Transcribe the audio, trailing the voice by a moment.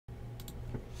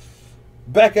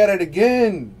Back at it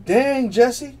again. Dang,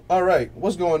 Jesse. All right,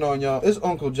 what's going on, y'all? It's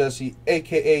Uncle Jesse,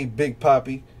 a.k.a. Big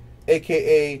Poppy,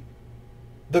 a.k.a.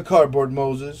 the Cardboard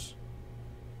Moses,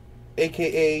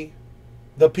 a.k.a.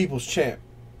 the People's Champ.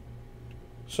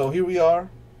 So here we are.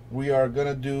 We are going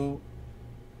to do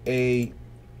a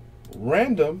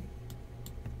random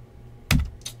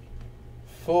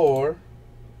for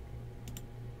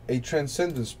a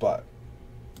Transcendt spot.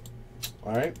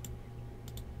 All right.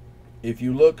 If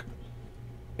you look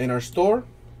in our store,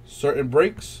 certain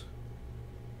breaks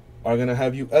are going to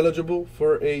have you eligible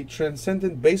for a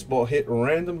Transcendt baseball hit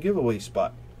random giveaway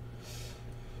spot.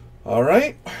 All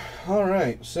right. All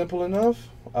right. Simple enough?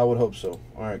 I would hope so.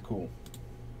 All right, cool.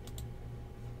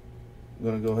 I'm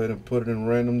going to go ahead and put it in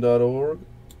random.org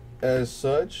as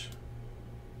such.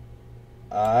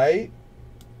 I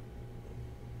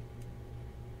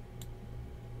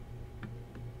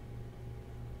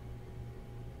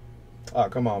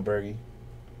come on, Bergie.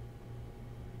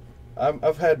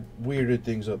 I've had weirder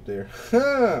things up there.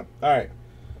 All right,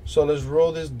 so let's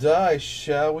roll this die,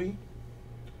 shall we?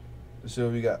 Let's see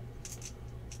what we got.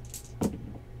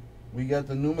 We got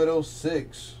the numero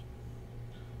 6.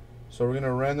 So we're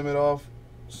gonna random it off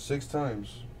 6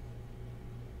 times.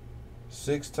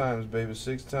 6 times, baby,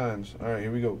 6 times. All right,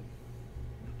 here we go.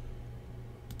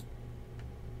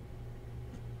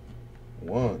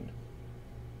 1,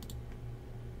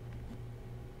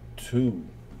 2.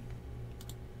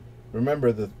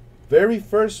 Remember, the very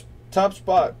first top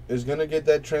spot is going to get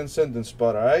that Transcendt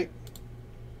spot, all right?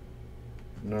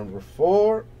 Number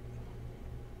 4.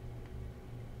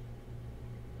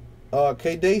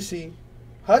 K. Daisy,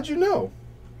 how'd you know?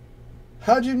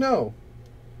 How'd you know?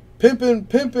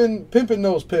 Pimpin'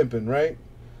 knows pimpin', right?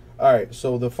 All right,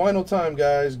 so the final time,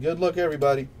 guys. Good luck,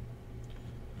 everybody.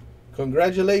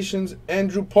 Congratulations,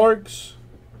 Andrew Parks.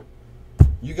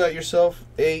 You got yourself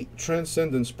a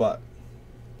Transcendt spot.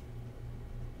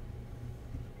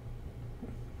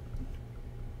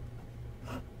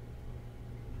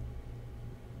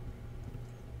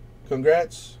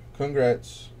 Congrats,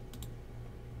 congrats.